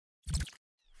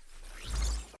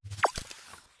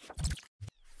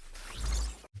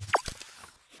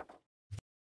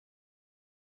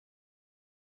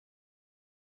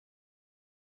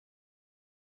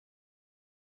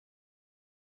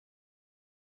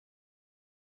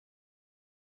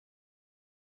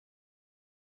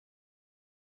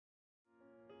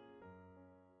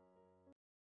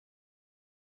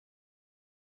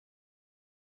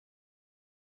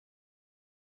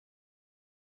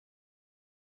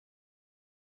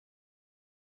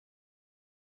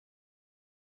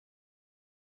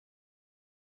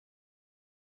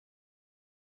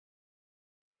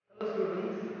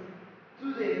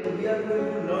Today we are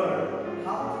going to learn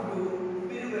how to do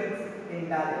pirouettes in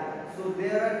ballet. So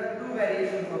there are two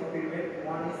variations of pirouette.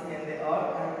 One is in the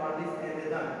earth and one is in the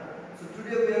done. So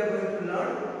today we are going to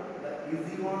learn the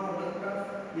easy one or the tough.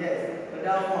 Yes, the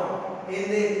tough one in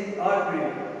the earth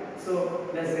pirouette. So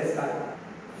let's get started.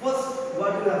 First,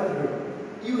 what you have to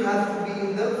do? You have to be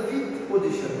in the fifth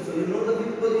position. So you know the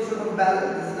fifth position of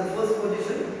ballet. This is the first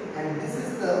position and this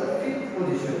is the fifth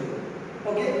position.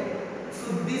 Okay.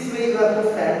 So this way you have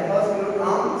to stand. First your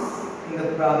arms in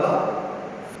the brava.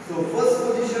 So first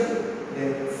position,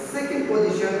 then second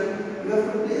position, you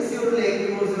have to place your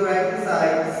leg towards your right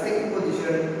side, second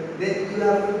position, then you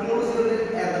have to close your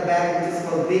leg at the back, which is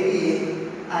called Ballet,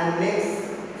 and next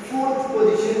fourth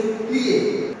position,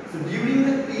 plie. So during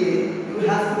the plie, you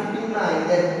have to keep in mind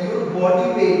that your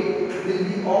body weight will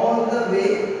be all the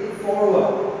way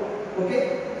forward.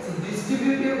 Okay? So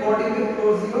distribute your body weight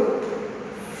towards your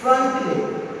front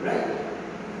leg, right?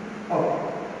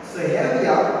 Okay. So here we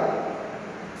are.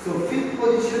 So fifth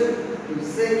position to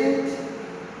second,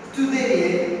 to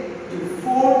the to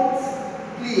fourth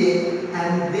plie,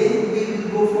 and then we will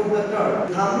go for the turn.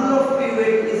 The thumb rule of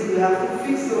pirouette is you have to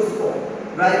fix your spot.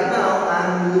 Right now I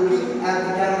am looking at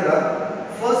the camera.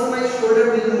 First my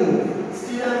shoulder will move.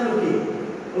 Still I am looking.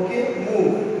 Okay,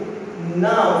 move.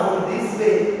 Now from this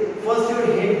way, first your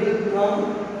head will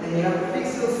come. Then you have to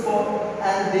fix your spot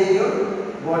and then your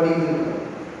body will come.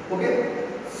 Okay?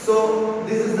 So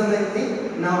this is the main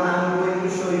thing. Now I am going to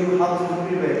show you how to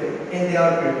do pirouette in the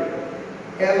out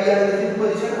pirouette. Here we are in the fifth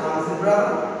position, arms in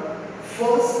brava.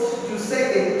 First to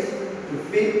second, to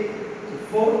fifth, to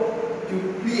fourth, to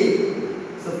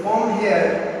plie. So from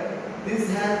here, this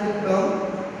hand will come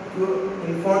to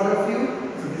in front of you.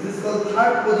 So this is called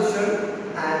third position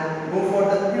and go for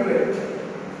the pirouette.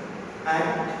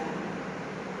 And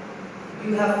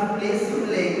you have to place your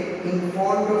leg in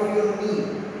front of your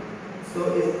knee.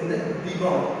 So it's in the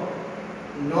divan,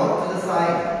 not to the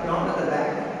side, not at the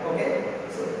back. Okay?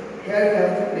 So here you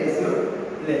have to place your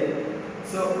leg.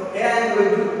 So here I am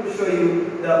going to show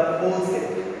you the whole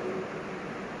set.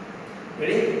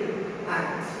 Ready?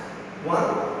 And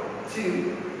 1,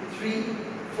 2, 3,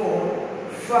 4,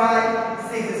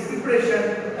 5, 6 is preparation,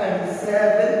 and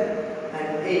 7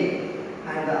 and 8.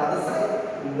 And the other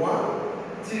side,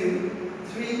 1, 2,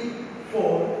 3,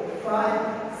 4,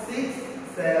 5, 6,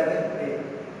 7, 8.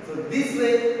 So this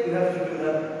way you have to do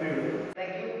the pirouette.